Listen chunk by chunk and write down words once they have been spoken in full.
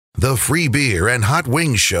The Free Beer and Hot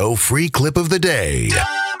Wings Show free clip of the day.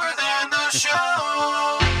 Dumber than the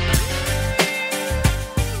show.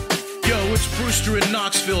 Yo, it's Brewster in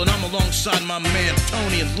Knoxville, and I'm alongside my man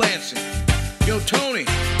Tony in Lansing. Yo, Tony,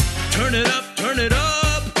 turn it up, turn it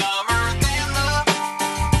up. Dumber than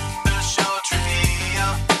the show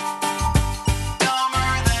trivia.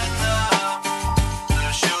 Dumber than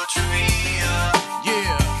the show trivia.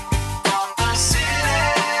 Yeah. From the city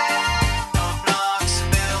of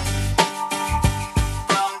Knoxville.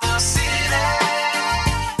 From the city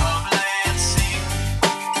of Lansing.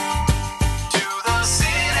 To the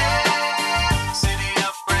city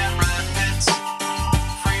of Grand Rapids.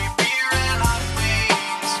 Free beer and hot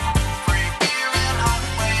wings. Free beer and hot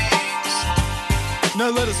wings. Now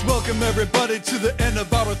let us welcome everybody to the end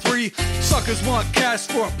of hour 3. Suckers want cash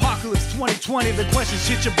for Apocalypse 2020. The questions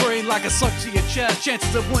hit your brain like a suck to your chest.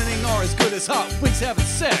 Chances of winning are as good as hot wings having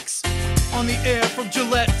sex. On the air from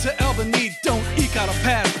Gillette to Albany, don't eke out a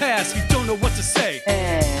pass. You don't know what to say.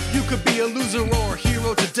 You could be a loser or a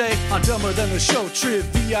hero today on Dumber Than the Show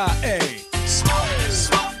Trivia. Smoke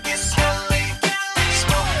it, Kelly.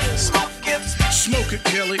 Smoke it. Smoke it,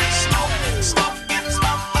 Kelly. Smoke it,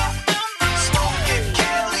 mama. Smoke it,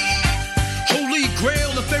 Kelly. Holy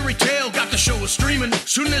grail, the fairy tale, got the show streaming.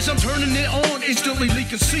 Soon as I'm turning it on, instantly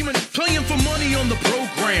leaking semen. Playing for money on the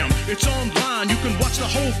program. It's online, you can watch the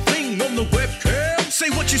whole thing on the webcam. Say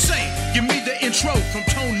what you say, give me the intro from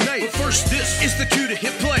Tone Nay. But first, this is the cue to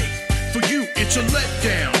hit play. For you, it's a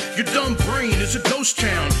letdown. Your dumb brain is a ghost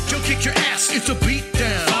town. Joe kick your ass, it's a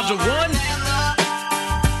beatdown. 5 to 1.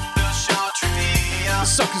 The show trivia. The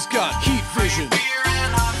suckers got heat vision. Beer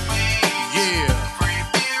and hot wings. Yeah. Free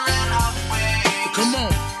beer and hot wings. Come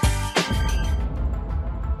on.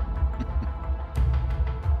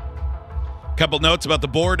 Couple notes about the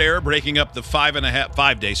board error breaking up the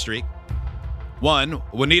 5-day streak. 1,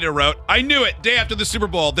 Juanita wrote, I knew it. Day after the Super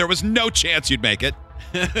Bowl, there was no chance you'd make it.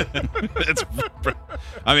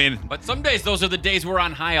 But some days those are the days we're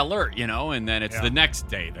on high alert, and then it's the next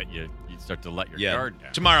day that you start to let your guard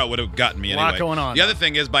down. Tomorrow would have gotten me A anyway. lot going on, The other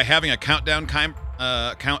thing is by having a countdown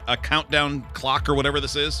countdown clock or whatever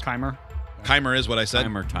this is. Timer. Timer is what I said.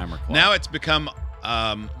 Timer clock. Now it's become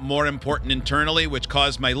more important internally, which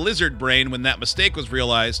caused my lizard brain, when that mistake was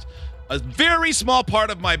realized, a very small part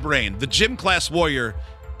of my brain, the gym class warrior,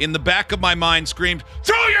 in the back of my mind screamed,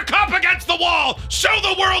 throw your cup against the wall! Show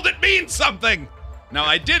the world it means something! Now,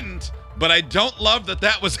 I didn't, but I don't love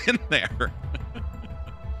that was in there.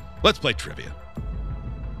 Let's play trivia.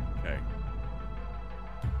 Okay.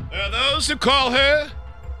 There are those who call her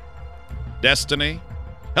Destiny.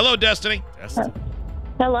 Hello, Destiny.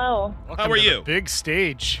 Hello. Welcome How are to the you? big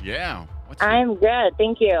stage. Yeah. I'm good,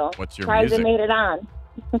 thank you. What's your Surprised I music? made it on.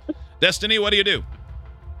 Destiny, what do you do?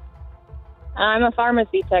 I'm a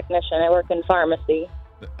pharmacy technician. I work in pharmacy.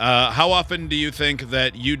 How often do you think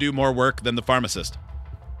that you do more work than the pharmacist?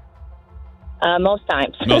 Most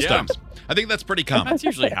times. Most Yeah. times. I think that's pretty common. That's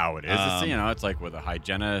usually how it is. Um, It's like with a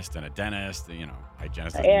hygienist and a dentist.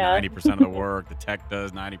 Hygienist does Yeah. 90% of the work. The tech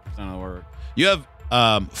does 90% of the work. You have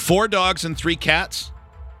 4 dogs and 3 cats?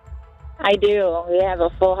 I do. We have a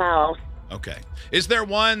full house. Okay. Is there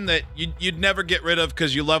one that you'd never get rid of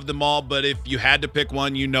because you love them all, but if you had to pick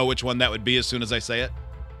one, you know which one that would be as soon as I say it?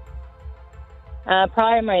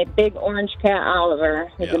 Probably my big orange cat, Oliver.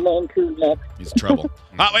 He's Yeah. a Maine Coon mix. He's in trouble.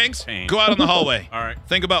 Hot Wings, Pain. go out in the hallway. All right.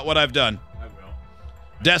 Think about what I've done. I will.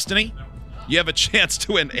 Destiny, you have a chance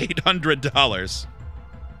to win $800.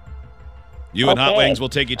 You and Hot Okay. Wings will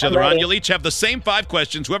take each I'm other on. ready. You'll each have the same 5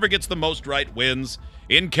 questions. Whoever gets the most right wins.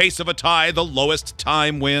 In case of a tie, the lowest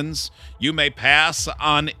time wins. You may pass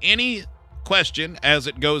on any question as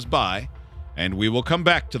it goes by, and we will come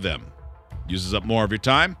back to them. Uses up more of your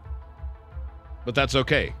time, but that's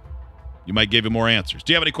okay. You might give you more answers.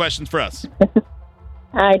 Do you have any questions for us?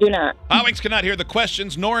 I do not. Hot Wings cannot hear the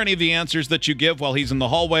questions nor any of the answers that you give while he's in the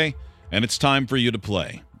hallway, and it's time for you to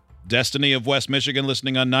play. Destiny of West Michigan,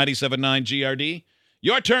 listening on 97.9 GRD.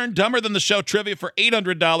 Your turn. Dumber Than the Show trivia for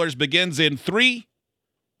 $800 begins in 3,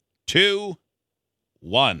 2,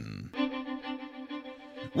 1.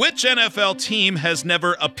 Which NFL team has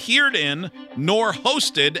never appeared in nor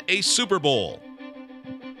hosted a Super Bowl?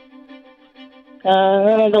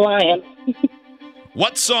 The Lions.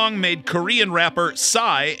 What song made Korean rapper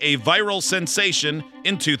Psy a viral sensation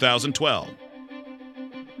in 2012?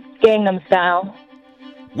 Gangnam Style.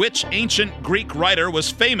 Which ancient Greek writer was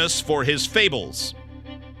famous for his fables?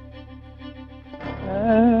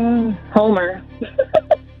 Homer.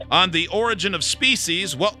 On the Origin of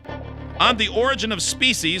Species, On the Origin of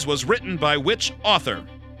Species was written by which author?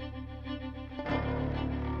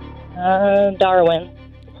 Darwin.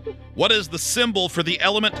 What is the symbol for the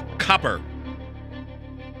element copper?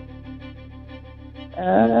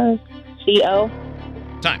 CO.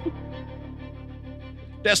 Time.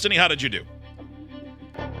 Destiny, how did you do?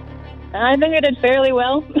 I think I did fairly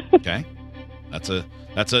well. Okay. That's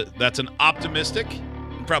an optimistic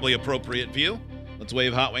and probably appropriate view. Let's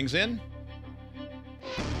wave Hot Wings in.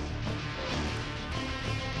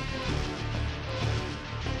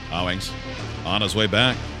 Hot Wings on his way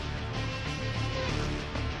back.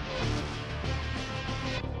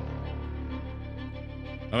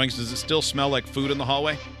 Hot Wings, does it still smell like food in the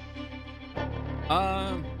hallway?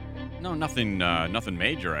 No, nothing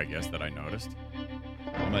major, I guess, that I noticed.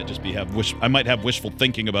 I might just I might have wishful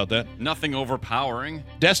thinking about that. Nothing overpowering.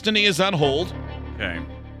 Destiny is on hold. Okay.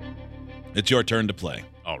 It's your turn to play.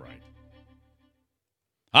 All right.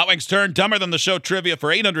 Hot Wings' turn. Dumber Than the Show trivia for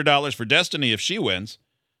 $800 for Destiny if she wins.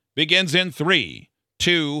 Begins in 3,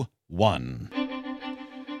 2, 1.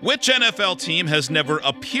 Which NFL team has never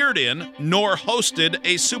appeared in nor hosted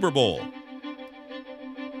a Super Bowl?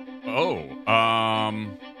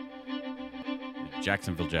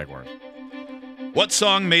 Jacksonville Jaguars. What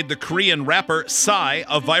song made the Korean rapper Psy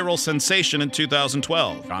a viral sensation in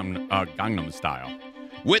 2012? Gangnam Style.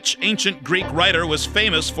 Which ancient Greek writer was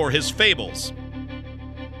famous for his fables?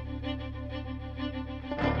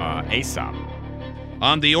 Aesop.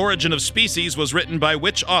 On the Origin of Species was written by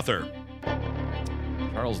which author?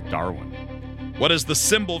 Charles Darwin. What is the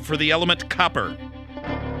symbol for the element copper?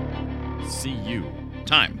 CU.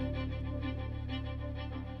 Time.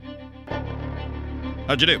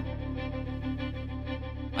 How'd you do?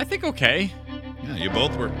 I think okay. Yeah, you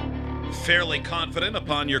both were fairly confident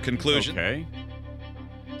upon your conclusion. Okay.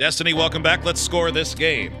 Destiny, welcome back. Let's score this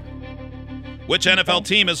game. Which NFL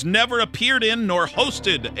team has never appeared in nor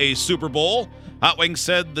hosted a Super Bowl? Hot Wings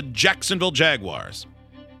said the Jacksonville Jaguars.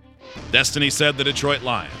 Destiny said the Detroit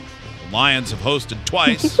Lions. The Lions have hosted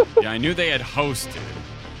twice. Yeah, I knew they had hosted.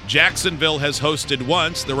 Jacksonville has hosted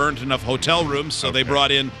once. There weren't enough hotel rooms, so they brought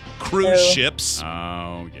in cruise ships.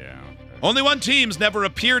 Oh, yeah. Okay. Only one team's never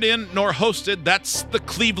appeared in nor hosted. That's the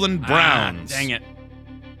Cleveland Browns. Dang it.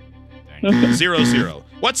 0-0.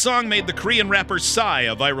 What song made the Korean rapper Psy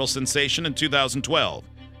a viral sensation in 2012?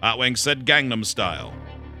 Hot Wings said Gangnam Style.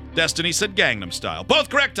 Destiny said Gangnam Style. Both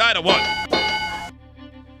correct, tied at 1.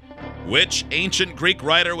 Which ancient Greek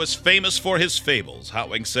writer was famous for his fables? Hot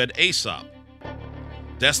Wings said Aesop.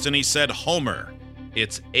 Destiny said Homer.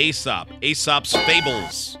 It's Aesop. Aesop's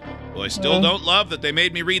Fables. Well, I still don't love that they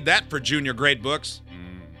made me read that for junior grade books.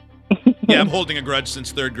 Yeah, I'm holding a grudge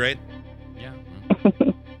since 3rd grade. Yeah.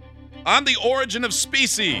 On the Origin of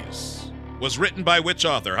Species was written by which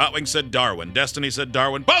author? Hot Wings said Darwin. Destiny said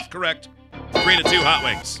Darwin. Both correct. 3-2 Hot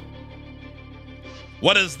Wings.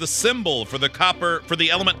 What is the symbol for the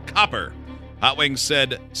element copper? Hot Wings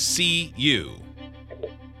said Cu.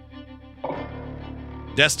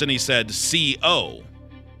 Destiny said CO.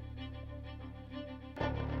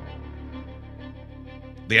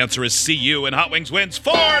 The answer is CU, and Hot Wings wins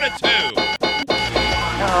 4-2.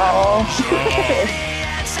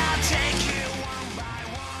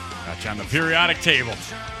 Got you on the periodic table.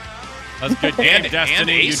 That's good game,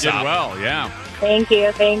 Destiny. You did well, yeah. Thank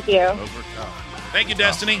you. Those were tough. Thank you,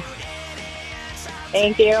 Destiny.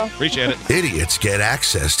 Thank you. Appreciate it. Idiots get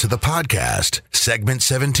access to the podcast, segment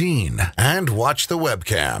 17, and watch the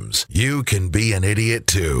webcams. You can be an idiot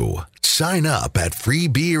too. Sign up at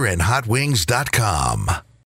freebeerandhotwings.com.